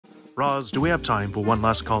Roz, do we have time for one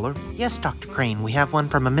last caller? Yes, Dr. Crane, we have one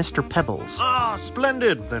from a Mr. Pebbles. Ah,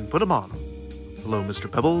 splendid! Then put him on. Hello,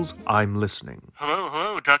 Mr. Pebbles. I'm listening.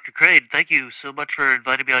 Hello, Dr. Crane. Thank you so much for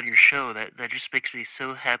inviting me on your show. That just makes me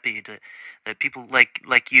so happy that people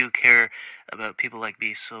like you care about people like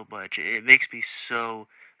me so much. It makes me so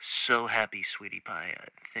happy, sweetie pie.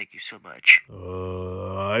 Thank you so much.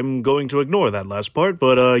 I'm going to ignore that last part,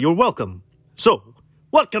 but you're welcome. So,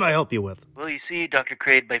 what can I help you with? Well, you see, Dr.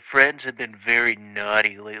 Crane, my friends have been very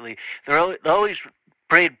naughty lately. They're always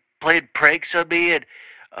playing pranks on me and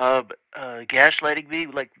gaslighting me.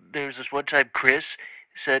 Like, there was this one time Chris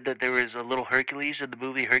said that there was a little Hercules in the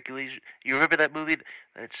movie Hercules. You remember that movie?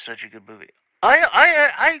 That's such a good movie.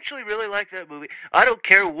 I actually really like that movie. I don't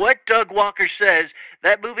care what Doug Walker says.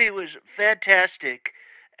 That movie was fantastic,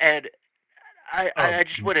 and I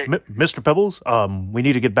just want to... Mr. Pebbles, we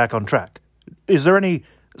need to get back on track. Is there any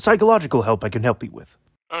psychological help I can help you with?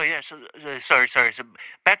 Oh, yeah, sorry. So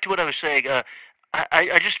back to what I was saying.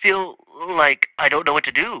 I just feel like I don't know what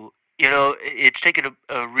to do. You know, it's taken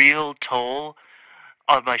a real toll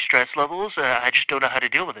on my stress levels. I just don't know how to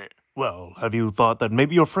deal with it. Well, have you thought that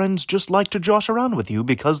maybe your friends just like to josh around with you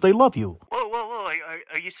because they love you? Whoa.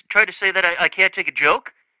 Are you trying to say that I can't take a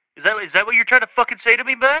joke? Is that what you're trying to fucking say to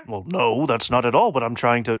me, man? Well, no, that's not at all, but I'm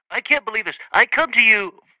trying to... I can't believe this. I come to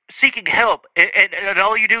you seeking help, and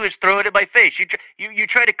all you do is throw it in my face. You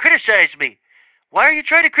try to criticize me. Why are you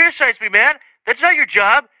trying to criticize me, man? That's not your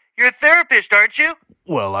job. You're a therapist, aren't you?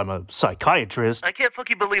 Well, I'm a psychiatrist. I can't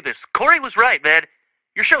fucking believe this. Corey was right, man.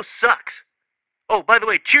 Your show sucks. Oh, by the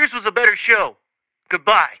way, Cheers was a better show.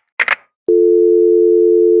 Goodbye.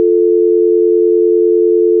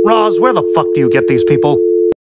 Roz, where the fuck do you get these people?